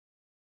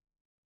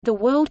The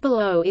World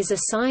Below is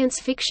a science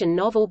fiction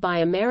novel by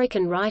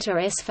American writer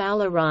S.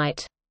 Fowler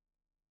Wright.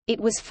 It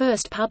was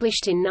first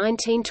published in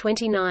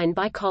 1929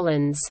 by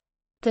Collins.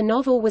 The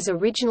novel was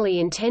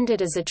originally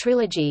intended as a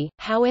trilogy,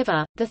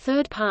 however, the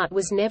third part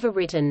was never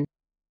written.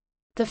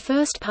 The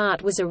first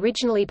part was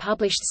originally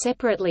published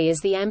separately as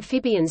The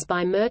Amphibians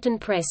by Merton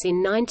Press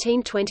in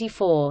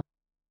 1924.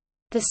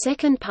 The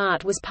second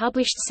part was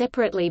published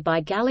separately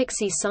by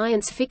Galaxy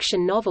Science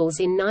Fiction Novels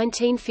in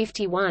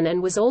 1951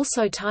 and was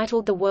also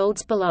titled The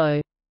Worlds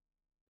Below.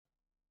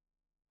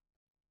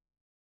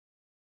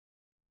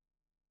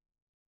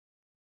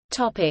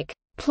 Topic: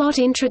 Plot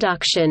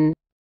introduction.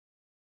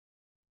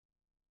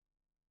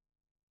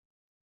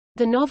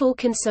 The novel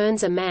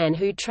concerns a man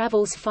who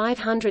travels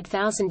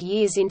 500,000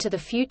 years into the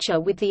future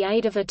with the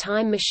aid of a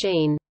time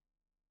machine.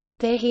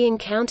 There he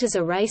encounters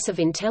a race of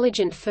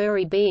intelligent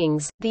furry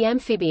beings, the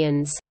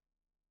amphibians.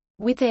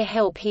 With their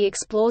help he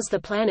explores the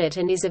planet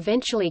and is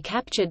eventually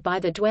captured by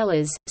the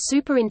dwellers,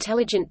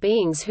 super-intelligent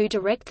beings who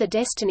direct the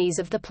destinies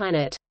of the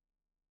planet.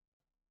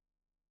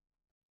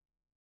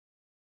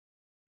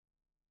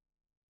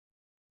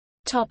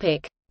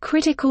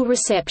 Critical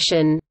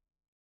reception.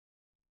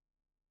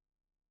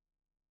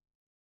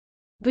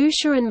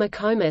 Boucher and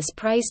McComas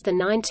praised the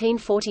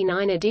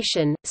 1949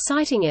 edition,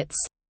 citing its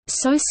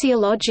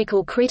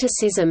sociological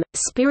criticism,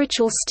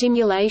 spiritual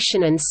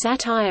stimulation and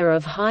satire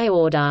of high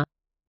order.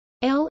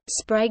 L.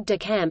 Sprague de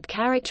Camp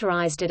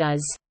characterized it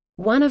as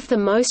one of the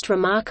most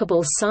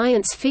remarkable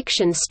science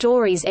fiction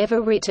stories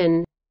ever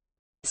written,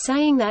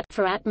 saying that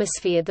for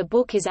atmosphere the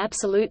book is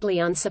absolutely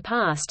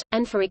unsurpassed,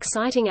 and for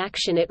exciting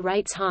action it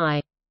rates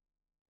high.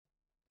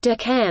 De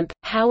Camp,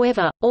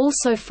 however,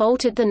 also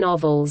faulted the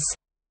novel's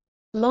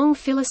long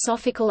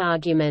philosophical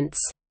arguments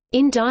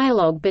in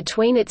dialogue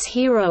between its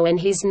hero and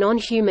his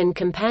non-human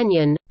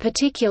companion,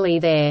 particularly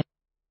their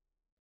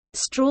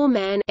straw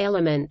man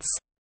elements.